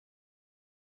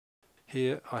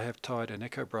Here I have tied an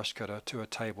Echo brush cutter to a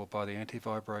table by the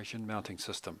anti-vibration mounting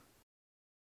system.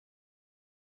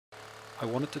 I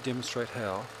wanted to demonstrate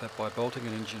how that by bolting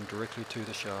an engine directly to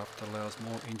the shaft allows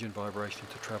more engine vibration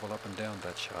to travel up and down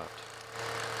that shaft.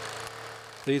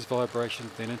 These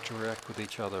vibrations then interact with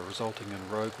each other, resulting in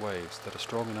rogue waves that are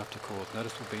strong enough to cause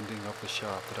noticeable bending of the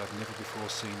shaft that I've never before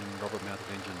seen in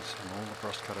rubber-mounted engines in all the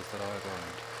brush cutters that I have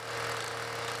owned.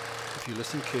 If you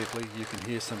listen carefully, you can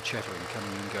hear some chattering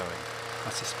coming and going. I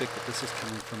suspect that this is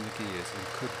coming from the gears and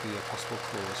could be a possible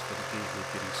cause for the gear head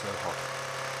getting so hot.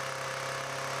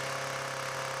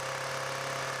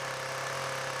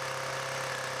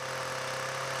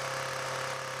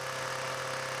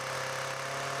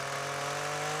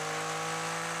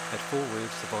 At full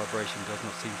revs, the vibration does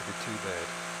not seem to be too bad,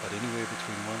 but anywhere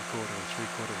between 1/4 and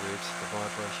 3/4 revs, the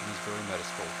vibration is very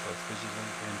noticeable, both visually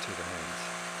and to the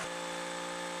hands.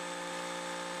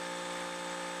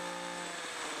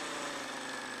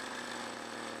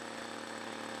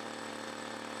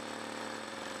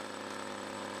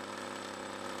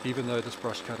 Even though this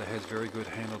brush cutter has very good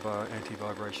handlebar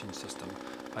anti-vibration system,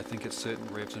 I think at certain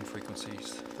revs and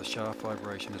frequencies, the shaft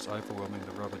vibration is overwhelming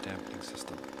the rubber dampening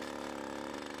system.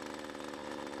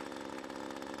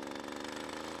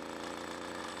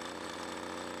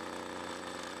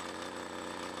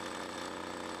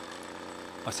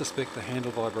 I suspect the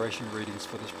handle vibration readings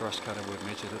for this brush cutter were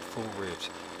measured at full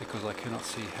revs, because I cannot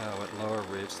see how at lower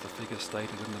revs the figures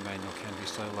stated in the manual can be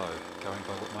so low, going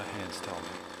by what my hands tell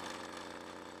me.